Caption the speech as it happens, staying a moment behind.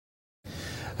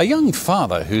A young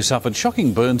father who suffered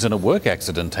shocking burns in a work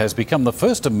accident has become the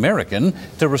first American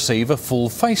to receive a full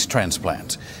face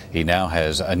transplant. He now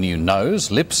has a new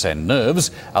nose, lips and nerves,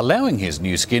 allowing his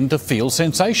new skin to feel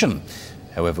sensation.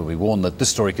 However, we warn that this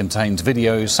story contains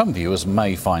videos some viewers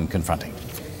may find confronting.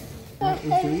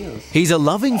 He's a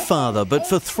loving father, but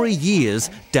for 3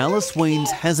 years, Dallas Wiens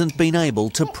hasn't been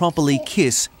able to properly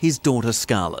kiss his daughter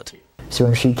Scarlett. So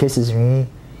when she kisses me,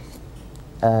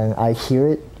 I hear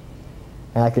it,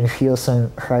 and I can feel some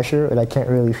pressure, but I can't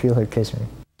really feel her kiss me.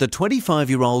 The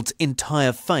 25-year-old's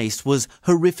entire face was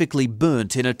horrifically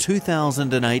burnt in a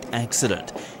 2008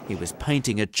 accident. He was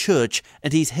painting a church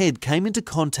and his head came into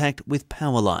contact with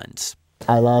power lines.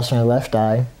 I lost my left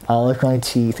eye. All of my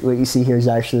teeth, what you see here is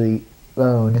actually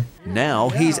bone. Now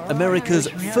he's America's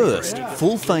first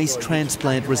full-face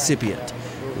transplant recipient.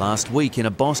 Last week in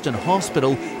a Boston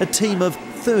hospital, a team of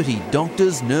 30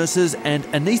 doctors, nurses and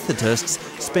anaesthetists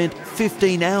spent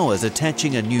 15 hours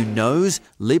attaching a new nose,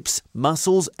 lips,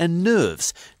 muscles and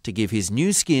nerves to give his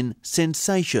new skin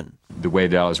sensation. The way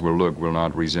Dallas will look will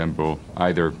not resemble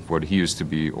either what he used to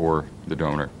be or the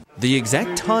donor. The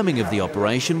exact timing of the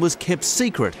operation was kept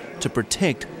secret to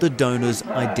protect the donor's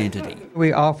identity.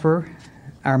 We offer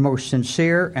our most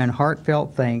sincere and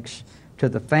heartfelt thanks to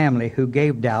the family who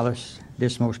gave Dallas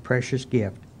this most precious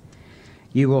gift.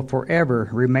 You will forever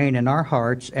remain in our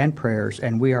hearts and prayers,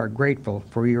 and we are grateful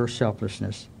for your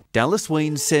selflessness. Dallas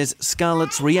Wiens says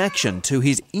Scarlett's reaction to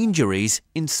his injuries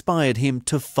inspired him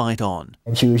to fight on.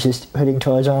 And she was just putting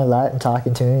toys on her lap and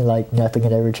talking to me like nothing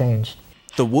had ever changed.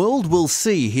 The world will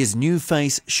see his new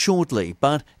face shortly,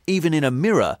 but even in a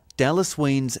mirror, Dallas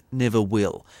Wiens never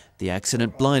will. The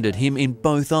accident blinded him in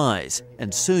both eyes,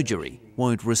 and surgery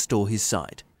won't restore his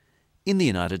sight. In the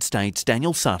United States,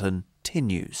 Daniel Sutton, 10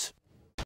 News.